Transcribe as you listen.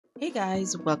Hey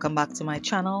guys, welcome back to my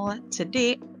channel.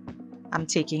 Today I'm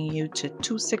taking you to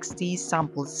 260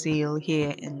 Sample Sale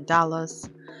here in Dallas,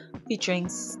 featuring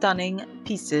stunning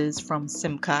pieces from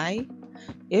Simkhai.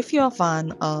 If you're a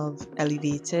fan of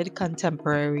elevated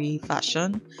contemporary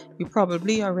fashion, you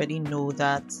probably already know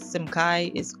that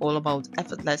Simkhai is all about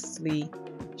effortlessly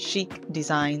chic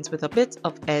designs with a bit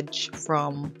of edge,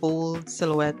 from bold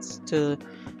silhouettes to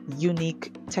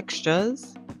unique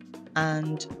textures.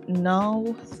 And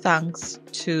now, thanks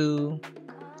to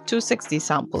 260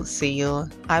 Sample Sale,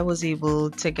 I was able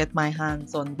to get my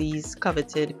hands on these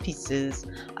coveted pieces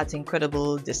at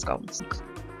incredible discounts.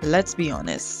 Let's be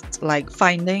honest, like,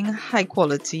 finding high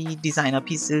quality designer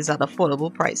pieces at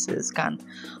affordable prices can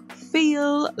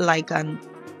feel like an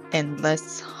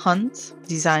endless hunt.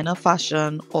 Designer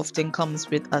fashion often comes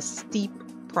with a steep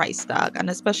price tag, and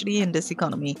especially in this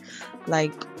economy,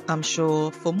 like, I'm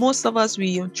sure for most of us,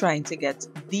 we are trying to get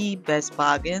the best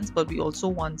bargains, but we also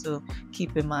want to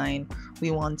keep in mind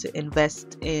we want to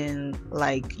invest in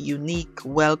like unique,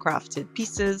 well-crafted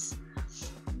pieces,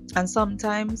 and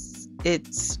sometimes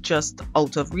it's just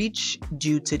out of reach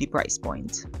due to the price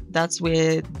point. That's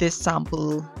where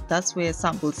sample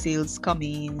sales come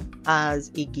in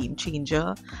as a game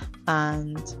changer.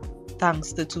 And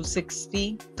thanks to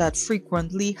 260, that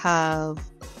frequently have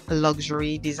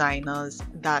luxury designers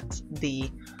that they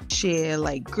share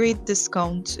like great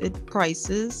discounted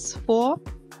prices for.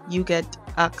 You get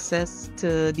access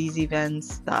to these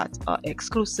events that are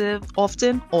exclusive,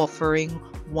 often offering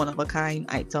one-of-a-kind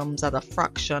items at a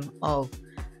fraction of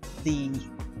the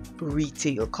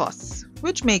retail costs,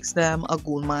 which makes them a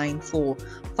goldmine for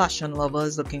fashion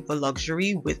lovers looking for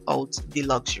luxury without the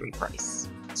luxury price.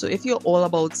 So if you're all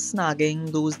about snagging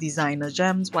those designer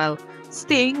gems while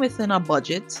staying within a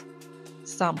budget,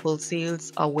 sample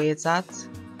sales are where it's at.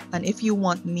 And if you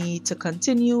want me to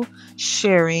continue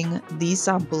sharing these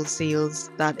sample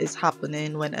sales that is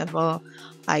happening whenever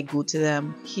I go to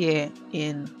them here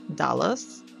in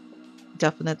Dallas,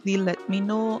 definitely let me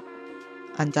know,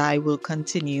 and I will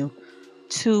continue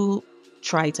to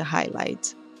try to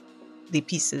highlight the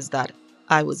pieces that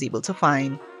I was able to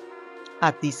find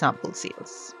at these sample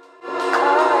sales.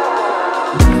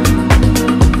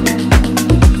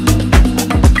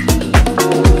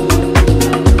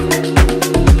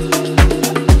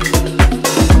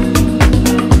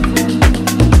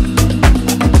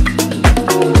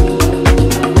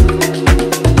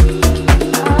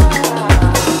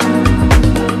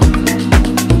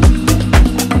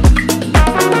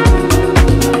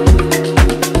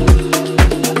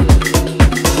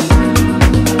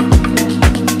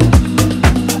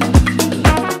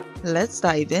 Let's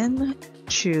dive in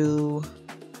to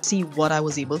see what I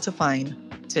was able to find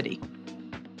today.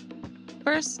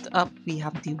 First up, we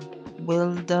have the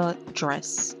Wilder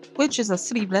dress, which is a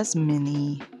sleeveless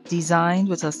mini designed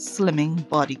with a slimming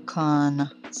bodycon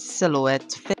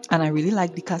silhouette fit, and I really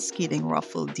like the cascading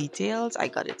ruffle details. I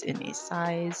got it in a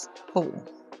size 4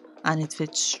 and it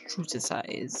fits true to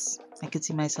size. I could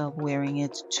see myself wearing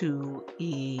it to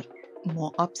a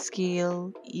more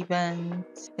upscale event.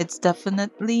 It's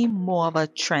definitely more of a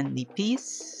trendy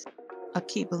piece. A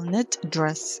cable knit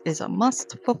dress is a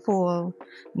must for fall.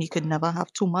 You could never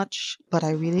have too much, but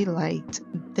I really liked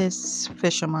this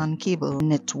fisherman cable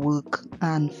knit work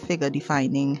and figure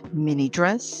defining mini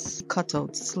dress,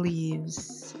 cutout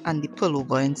sleeves, and the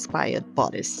pullover inspired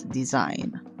bodice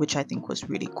design, which I think was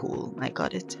really cool. I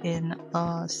got it in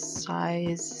a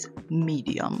size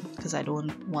medium because I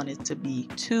don't want it to be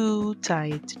too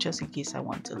tight, just in case I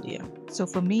want to layer. So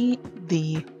for me,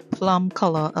 the plum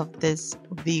color of this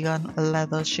vegan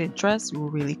leather shade dress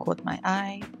really caught my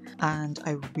eye, and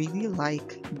I really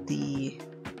like the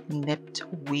nipped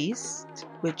waist,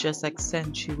 which just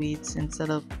accentuates instead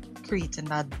of creating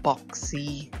that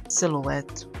boxy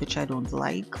silhouette, which I don't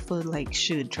like for like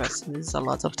shirt dresses a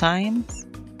lot of times.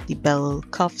 The bell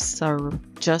cuffs are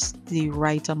just the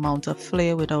right amount of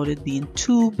flare without it being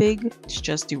too big. It's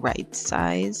just the right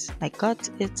size. I got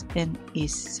it in a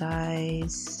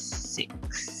size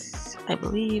 6, I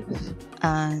believe,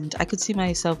 and I could see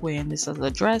myself wearing this as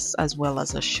a dress as well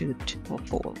as a shirt for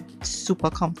fall. Super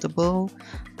comfortable,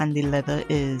 and the leather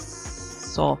is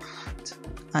soft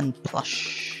and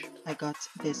plush. I got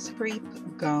this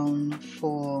crepe gown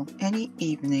for any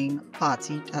evening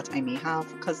party that I may have,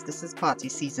 because this is party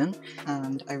season,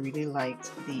 and I really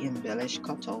liked the embellished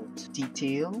cutout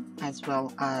detail as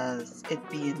well as it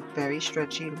being very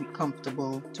stretchy and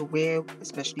comfortable to wear,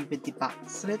 especially with the back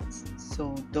slit.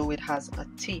 So though it has a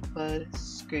tapered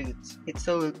skirt, it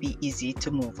still will be easy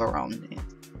to move around it.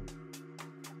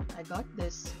 I got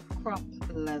this crop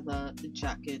leather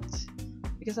jacket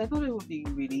because I thought it would be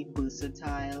really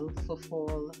versatile for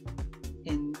fall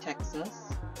in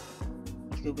Texas.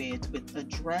 You could wear it with a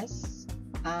dress,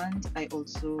 and I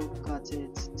also got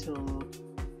it to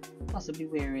possibly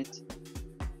wear it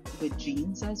with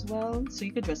jeans as well. So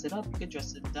you could dress it up, you could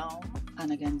dress it down, and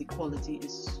again, the quality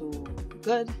is so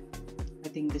good. I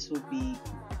think this would be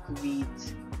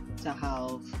great to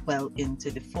have well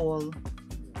into the fall.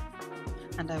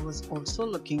 And I was also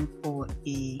looking for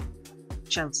a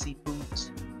Chelsea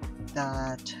boot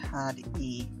that had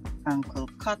a ankle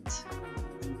cut,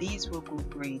 and these will go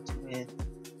great with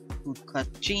boot cut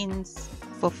jeans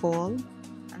for fall,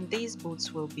 and these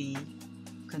boots will be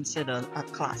considered a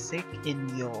classic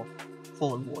in your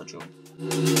fall wardrobe.